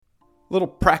Little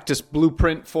practice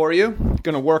blueprint for you.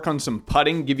 Going to work on some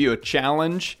putting, give you a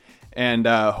challenge, and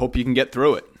hope you can get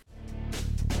through it.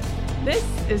 This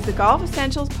is the Golf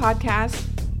Essentials Podcast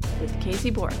with Casey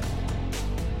Borg.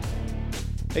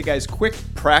 Hey guys, quick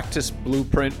practice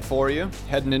blueprint for you.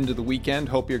 Heading into the weekend.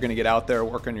 Hope you're going to get out there,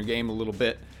 work on your game a little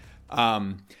bit.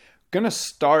 Going to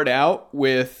start out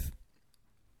with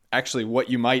actually what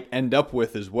you might end up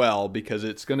with as well, because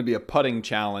it's going to be a putting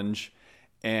challenge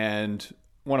and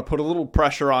want to put a little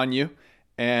pressure on you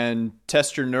and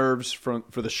test your nerves for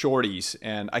the shorties.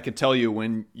 And I can tell you,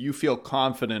 when you feel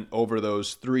confident over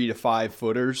those 3 to 5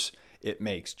 footers, it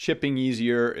makes chipping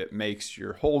easier. It makes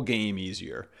your whole game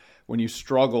easier. When you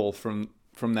struggle from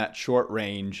that short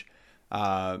range,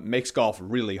 makes golf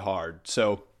really hard.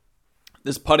 So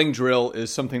this putting drill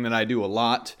is something that I do a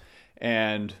lot,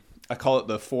 and I call it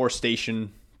the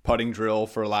 4-station putting drill,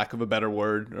 for lack of a better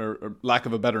word or lack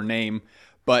of a better name.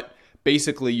 But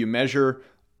basically, you measure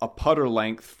a putter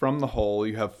length from the hole.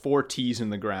 You have 4 tees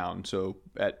in the ground, so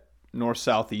at north,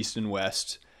 south, east, and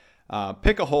west.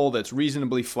 Pick a hole that's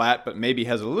reasonably flat, but maybe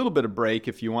has a little bit of break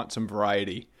if you want some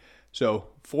variety. So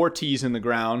 4 tees in the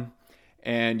ground,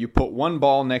 and you put one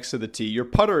ball next to the tee. Your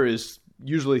putter is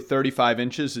usually 35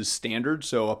 inches is standard,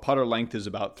 so a putter length is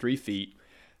about 3 feet.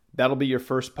 That'll be your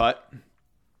first putt.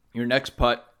 Your next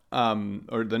putt,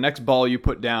 or the next ball you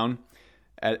put down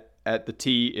at the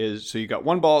tee is, so you got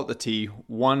one ball at the tee,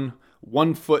 one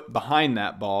foot behind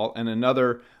that ball, and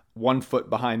another 1 foot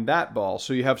behind that ball.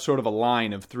 So you have sort of a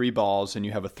line of 3 balls, and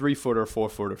you have a 3-footer,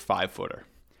 4-footer, 5-footer.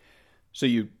 So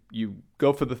you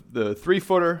go for the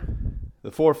 3-footer,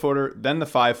 the 4-footer, then the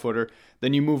 5-footer,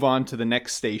 then you move on to the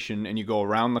next station and you go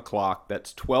around the clock.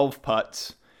 That's 12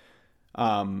 putts.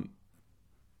 After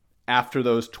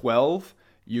those 12,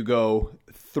 you go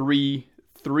 3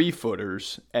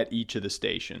 3-footers at each of the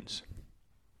stations.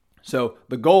 So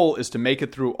the goal is to make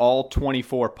it through all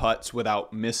 24 putts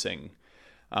without missing.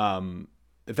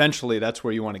 Eventually, that's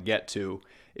where you want to get to.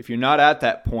 If you're not at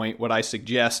that point, what I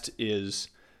suggest is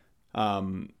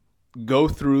go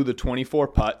through the 24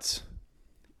 putts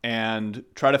and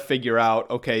try to figure out,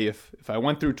 okay, if I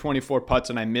went through 24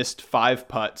 putts and I missed 5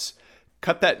 putts,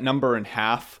 cut that number in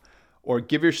half or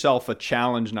give yourself a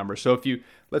challenge number. So if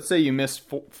let's say you missed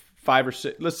 5 or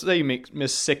 6, let's say you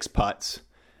miss 6 putts,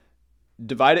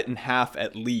 divide it in half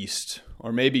at least,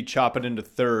 or maybe chop it into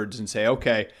thirds and say,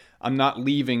 okay, I'm not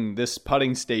leaving this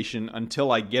putting station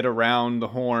until I get around the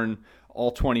horn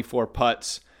all 24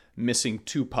 putts, missing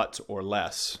 2 putts or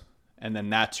less. And then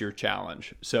that's your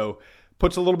challenge. So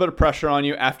puts a little bit of pressure on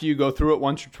you. After you go through it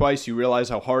once or twice, you realize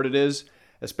how hard it is,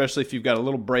 especially if you've got a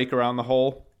little break around the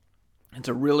hole. It's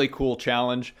a really cool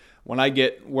challenge. When I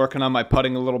get working on my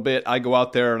putting a little bit, I go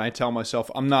out there and I tell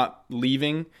myself I'm not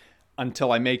leaving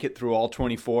until I make it through all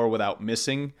 24 without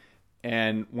missing.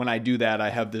 And when I do that, I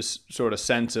have this sort of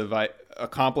sense of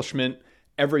accomplishment.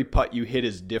 Every putt you hit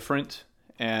is different,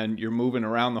 and you're moving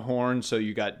around the horn, so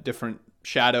you got different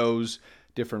shadows,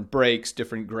 different breaks,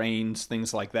 different grains,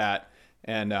 things like that.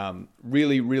 And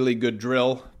really, really good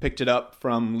drill. Picked it up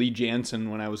from Lee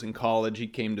Jansen when I was in college. He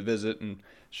came to visit and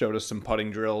showed us some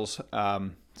putting drills.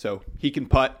 So he can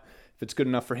putt. If it's good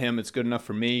enough for him, it's good enough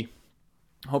for me.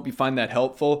 Hope you find that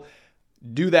helpful.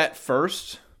 Do that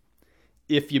first.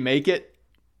 If you make it,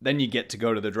 then you get to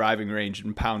go to the driving range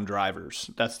and pound drivers.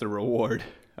 That's the reward.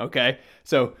 Okay?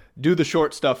 So do the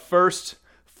short stuff first.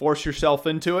 Force yourself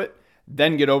into it.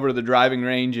 Then get over to the driving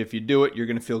range. If you do it, you're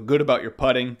going to feel good about your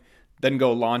putting. Then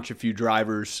go launch a few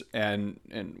drivers and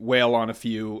whale on a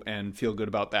few and feel good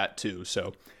about that too.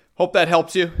 So hope that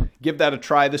helps you. Give that a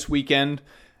try this weekend.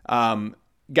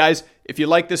 Guys, if you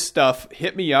like this stuff,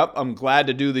 hit me up. I'm glad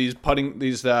to do these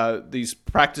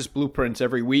practice blueprints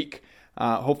every week.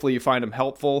 Hopefully you find them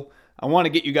helpful. I want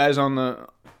to get you guys on the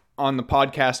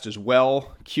podcast as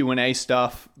well, Q&A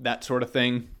stuff, that sort of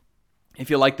thing.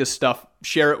 If you like this stuff,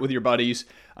 share it with your buddies.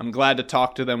 I'm glad to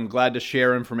talk to them, glad to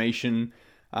share information,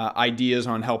 ideas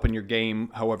on helping your game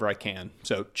however I can.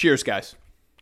 So cheers, guys.